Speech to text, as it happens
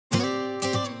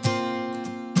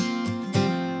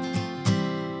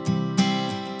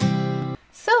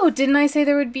So, didn't I say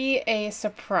there would be a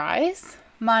surprise?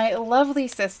 My lovely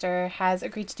sister has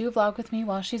agreed to do a vlog with me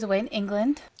while she's away in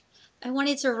England. I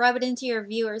wanted to rub it into your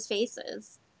viewers'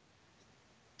 faces.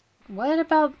 What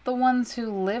about the ones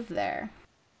who live there?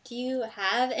 Do you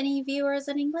have any viewers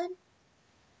in England?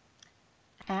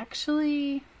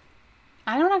 Actually,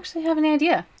 I don't actually have any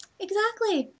idea.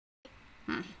 Exactly.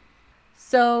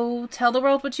 So, tell the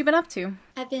world what you've been up to.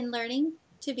 I've been learning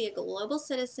to be a global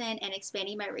citizen and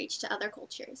expanding my reach to other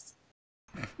cultures.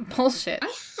 Bullshit.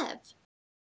 I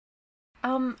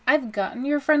have. I've gotten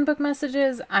your friend book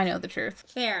messages. I know the truth.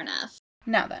 Fair enough.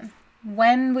 Now then,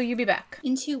 when will you be back?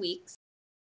 In 2 weeks.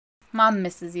 Mom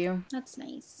misses you. That's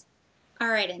nice.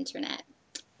 Alright, Internet.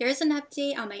 Here's an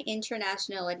update on my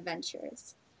international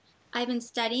adventures. I've been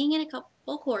studying in a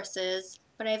couple courses,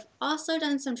 but I've also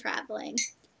done some traveling.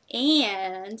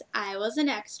 And I was an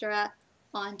extra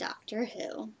on Doctor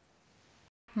Who.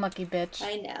 Lucky bitch.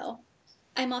 I know.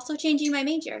 I'm also changing my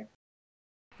major.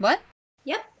 What?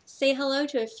 Yep. Say hello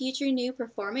to a future new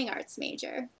performing arts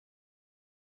major.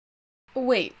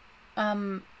 Wait,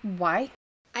 why?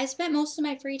 I spent most of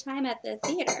my free time at the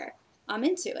theater. I'm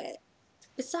into it.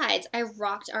 Besides, I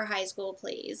rocked our high school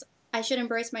plays. I should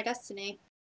embrace my destiny.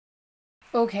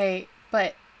 Okay,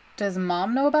 but does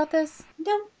Mom know about this?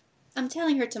 No, I'm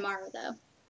telling her tomorrow, though.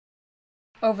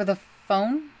 Over the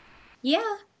phone?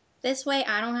 Yeah, this way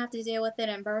I don't have to deal with it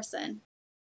in person.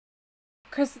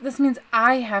 Chris, this means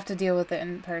I have to deal with it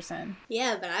in person.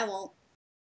 Yeah, but I won't.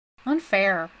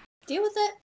 Unfair. Deal with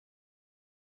it.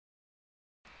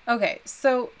 Okay,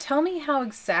 so tell me how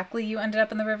exactly you ended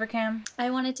up in the river, Cam. I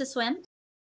wanted to swim.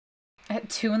 At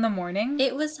 2 in the morning?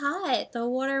 It was hot. The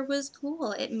water was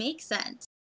cool. It makes sense.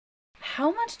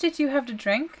 How much did you have to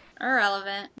drink?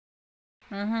 Irrelevant.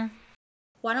 Mm-hmm.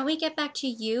 Why don't we get back to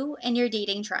you and your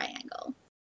dating triangle?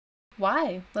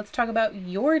 Why? Let's talk about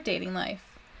your dating life.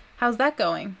 How's that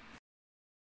going?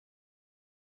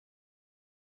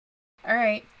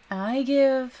 Alright,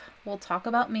 we'll talk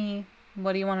about me.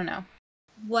 What do you want to know?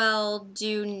 Well,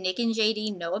 do Nick and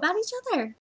JD know about each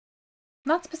other?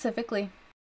 Not specifically.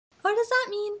 What does that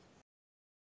mean?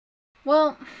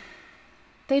 Well,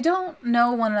 they don't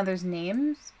know one another's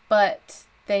names, but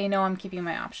they know I'm keeping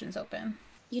my options open.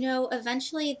 You know,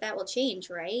 eventually that will change,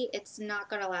 right? It's not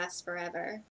gonna last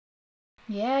forever.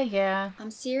 Yeah. I'm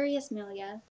serious,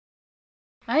 Amelia.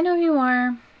 I know you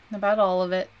are. About all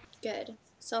of it. Good.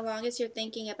 So long as you're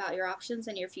thinking about your options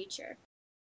and your future.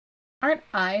 Aren't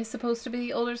I supposed to be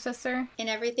the older sister? In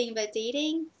everything but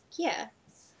dating? Yeah.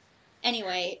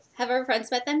 Anyway, have our friends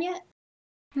met them yet?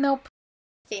 Nope.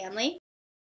 Family?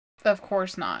 Of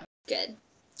course not. Good.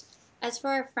 As for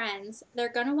our friends, they're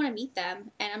gonna want to meet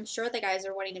them, and I'm sure the guys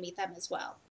are wanting to meet them as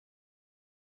well.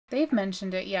 They've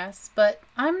mentioned it, yes, but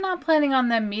I'm not planning on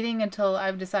them meeting until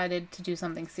I've decided to do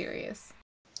something serious.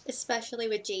 Especially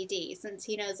with JD, since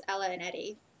he knows Ella and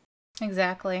Eddie.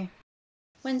 Exactly.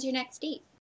 When's your next date?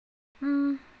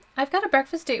 I've got a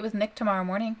breakfast date with Nick tomorrow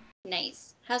morning.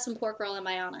 Nice. Have some pork roll in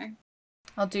my honor.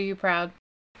 I'll do you proud.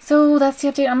 So that's the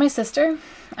update on my sister.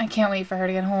 I can't wait for her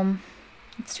to get home.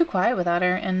 It's too quiet without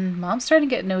her, and Mom's starting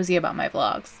to get nosy about my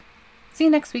vlogs. See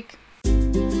you next week.